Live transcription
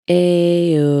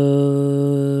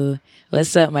Ayo.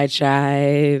 What's up, my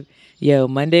tribe? Yo,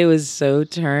 Monday was so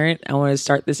turned. I want to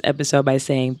start this episode by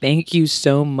saying thank you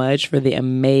so much for the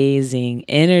amazing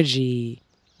energy.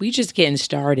 We just getting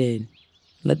started.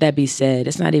 Let that be said.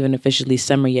 It's not even officially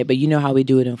summer yet, but you know how we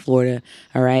do it in Florida,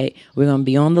 all right? We're going to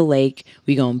be on the lake.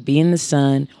 We're going to be in the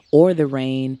sun or the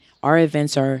rain. Our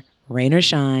events are rain or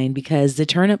shine because the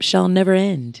turn up shall never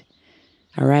end,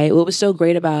 all right? What was so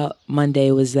great about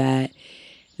Monday was that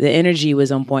the energy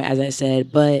was on point, as I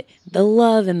said, but the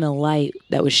love and the light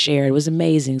that was shared was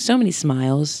amazing. So many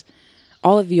smiles.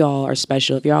 All of y'all are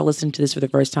special. If y'all listening to this for the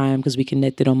first time because we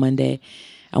connected on Monday,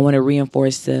 I want to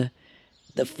reinforce the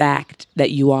fact that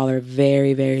you all are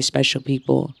very, very special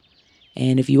people.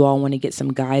 And if you all want to get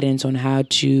some guidance on how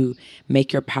to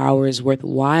make your powers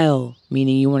worthwhile,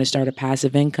 meaning you want to start a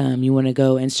passive income, you want to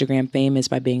go Instagram famous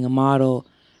by being a model,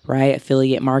 right?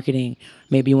 Affiliate marketing.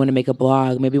 Maybe you want to make a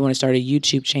blog. Maybe you want to start a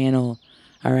YouTube channel,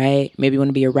 all right? Maybe you want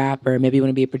to be a rapper. Maybe you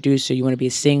want to be a producer. You want to be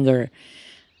a singer.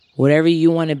 Whatever you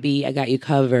want to be, I got you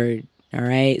covered. All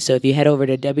right. So if you head over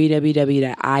to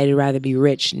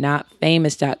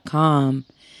www.i'dratherberichNotFamous.com,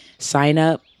 sign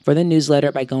up for the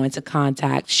newsletter by going to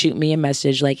contact, shoot me a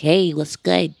message like, hey, what's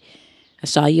good? I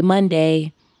saw you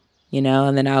Monday,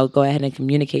 and then I'll go ahead and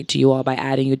communicate to you all by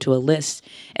adding you to a list.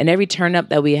 And every turn up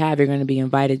that we have, you're going to be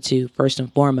invited to first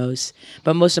and foremost.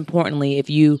 But most importantly, if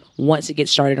you want to get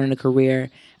started on a career,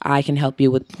 I can help you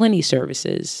with plenty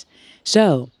services.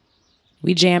 So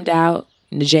we jammed out.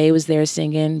 Najee was there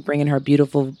singing, bringing her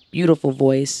beautiful, beautiful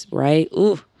voice, right?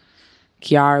 Ooh.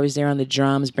 Kiara was there on the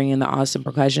drums, bringing the awesome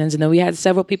percussions. And then we had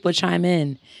several people chime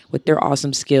in with their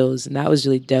awesome skills. And that was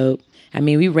really dope. I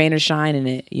mean, we rain or shine in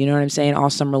it. You know what I'm saying? All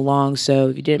summer long. So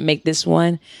if you didn't make this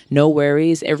one, no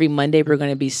worries. Every Monday, we're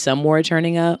going to be somewhere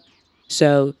turning up.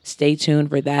 So stay tuned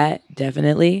for that,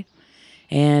 definitely.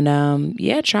 And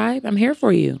tribe, I'm here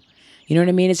for you. You know what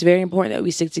I mean? It's very important that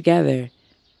we stick together.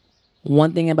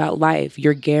 One thing about life,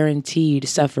 you're guaranteed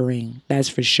suffering. That's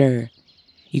for sure.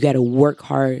 You got to work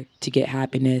hard to get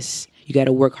happiness. You got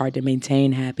to work hard to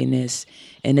maintain happiness.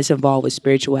 And it's involved with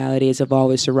spirituality. It's involved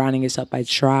with surrounding yourself by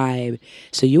tribe.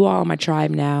 So you all are my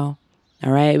tribe now.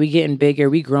 All right. We getting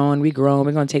bigger. We growing. We're going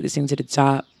to take this thing to the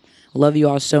top. Love you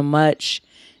all so much.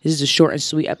 This is a short and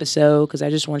sweet episode because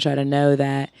I just want y'all to know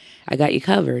that I got you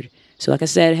covered. So like I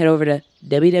said, head over to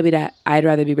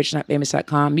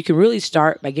www.i'dratherberichNotFamous.com. You can really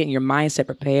start by getting your mindset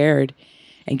prepared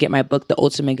and get my book, The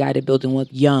Ultimate Guide to Building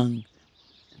Wealth Young.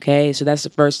 Okay, so that's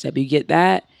the first step. You get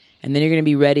that, and then you're going to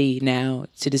be ready now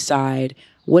to decide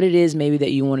what it is maybe that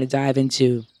you want to dive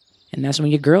into. And that's when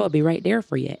your girl will be right there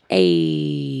for you.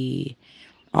 Hey.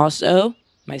 Also,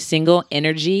 my single,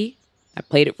 Energy, I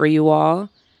played it for you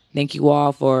all. Thank you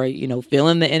all for,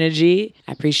 feeling the energy.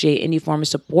 I appreciate any form of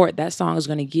support. That song is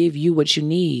going to give you what you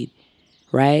need,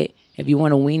 right? If you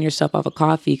want to wean yourself off of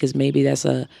coffee, because maybe that's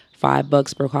a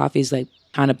 $5 per coffee is like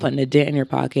kind of putting a dent in your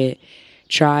pocket,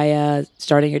 try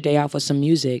starting your day off with some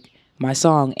music. My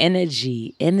song,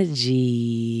 Energy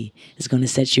is going to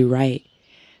set you right.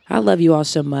 I love you all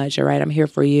so much, all right? I'm here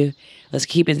for you. Let's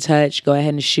keep in touch. Go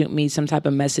ahead and shoot me some type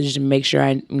of message to make sure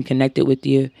I'm connected with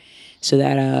you so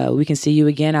that we can see you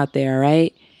again out there, all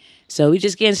right? So we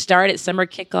just getting started. Summer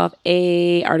kickoff,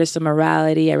 Artist of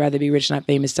Morality. I'd rather be rich, not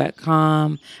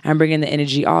famous.com. I'm bringing the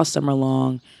energy all summer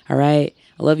long, all right?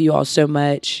 I love you all so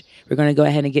much. We're going to go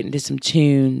ahead and get into some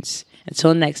tunes.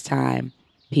 Until next time,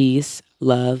 peace,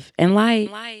 love, and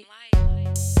light.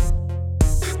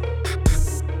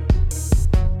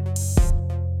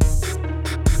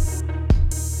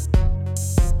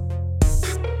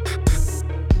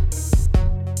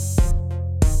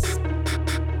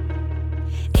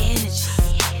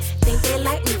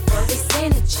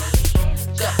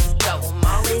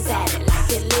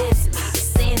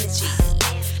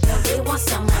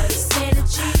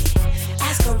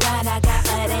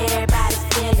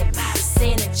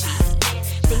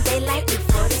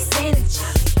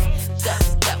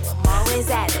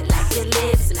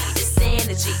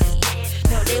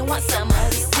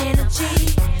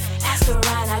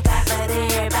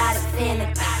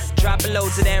 Dropping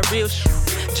loads of that real shit.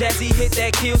 Jazzy hit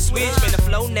that kill switch, man, the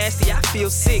flow nasty, I feel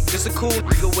sick. Just a cool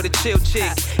nigga with a chill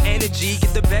chick. Energy,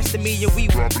 get the best of me and we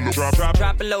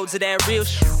dropping loads of that real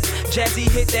shit. Jazzy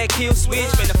hit that kill switch,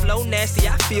 man, the flow nasty,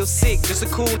 I feel sick. Just a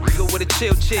cool nigga with a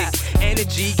chill chick.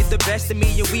 Energy, get the best of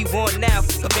me and we want now.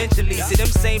 Eventually, to them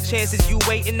same chances you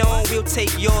waiting on, we'll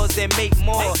take yours and make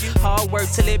more. Hard work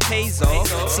till it pays off.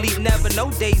 Sleep never,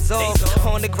 no days off.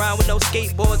 On the ground with no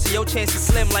skateboard, so your chances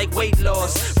slim like weight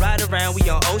loss. Ride around, we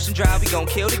on Ocean Drive, we gon'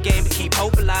 kill the game to keep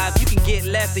hope alive. You can get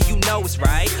left and you know it's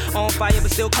right. On fire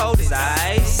but still cold as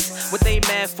ice. what they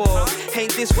mad for?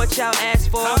 Ain't this what y'all asked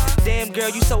for? Damn girl,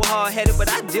 you so hard-headed, but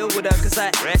I deal with her cause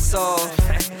I rest off.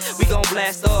 We gon'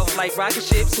 blast off like rocket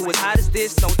ships. Who as hot as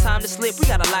this, no time to slip. We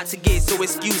got a lot to get, so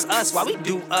excuse us while we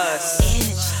do us.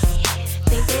 Energy,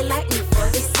 think they like me for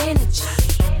this energy.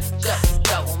 Go,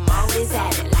 I'm always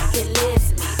at it like it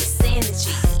lives in me, this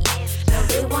energy. No,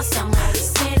 they want some of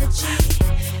this energy.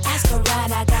 Ask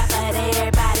around, I got but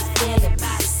everybody feeling me,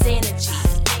 this energy.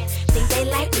 Think they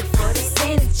like me for this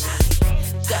energy.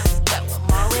 Go,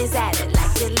 I'm always at it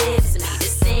like it lives in me,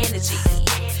 this energy.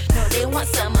 No, they want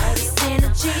some of this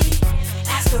energy.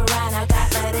 Ask around, I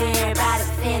got but everybody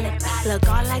feeling me. Look,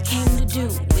 all I came to do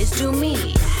is do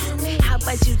me. How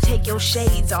about you take your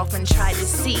shades off and try to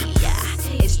see?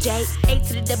 It's J-A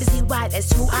to the W-Z-Y,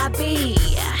 that's who I be.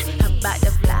 About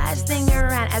the flies thing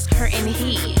around, ask her and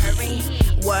he.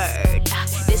 Word,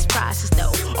 this process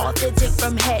though, authentic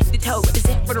from head to toe.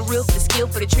 Represent for the real, for the skill,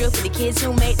 for the trill, for the kids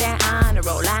who make that honor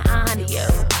roll. I honor you.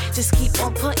 Just keep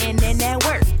on putting in that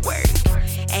work.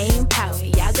 Aim power,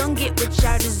 y'all gon' get what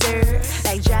y'all deserve.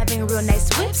 Like driving real nice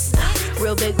whips,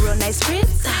 real big, real nice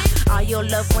trips. All your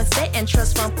loved ones set and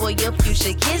trust fund for your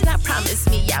future kids. Now promise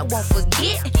me I won't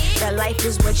forget that life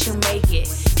is what you make it.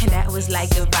 And that was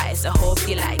like advice, I hope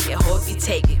you like it, hope you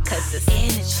take it. Cause it's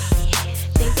energy,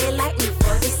 think they like me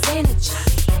for this energy.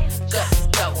 Go,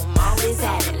 I'm always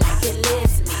at it like it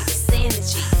lives in me, this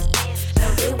energy.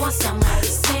 No, they want some of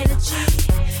this energy.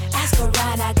 Ask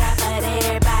around, I got but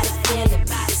everybody feeling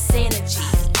me, this energy.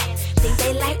 Think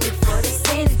they like me for this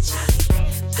energy.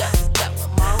 Go,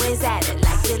 I'm always at it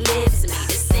like it lives in me,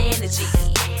 this energy.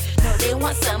 No, they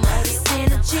want some of this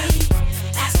energy.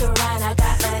 Ask around, I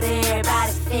got but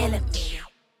everybody feeling me.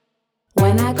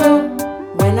 When I go,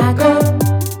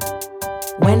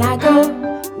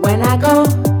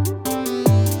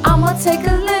 I'ma take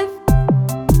a lift.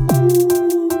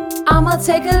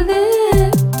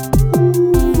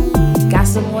 Got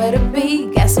somewhere to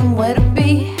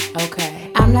be.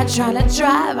 Okay. I'm not trying to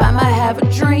drive, I might have a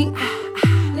drink.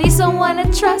 Need someone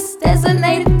to trust,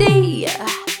 designated D.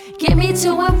 Get me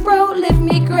to and fro, lift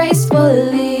me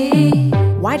gracefully.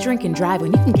 Why drink and drive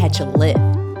when you can catch a lift?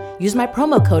 Use my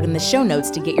promo code in the show notes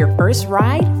to get your first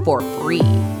ride for free.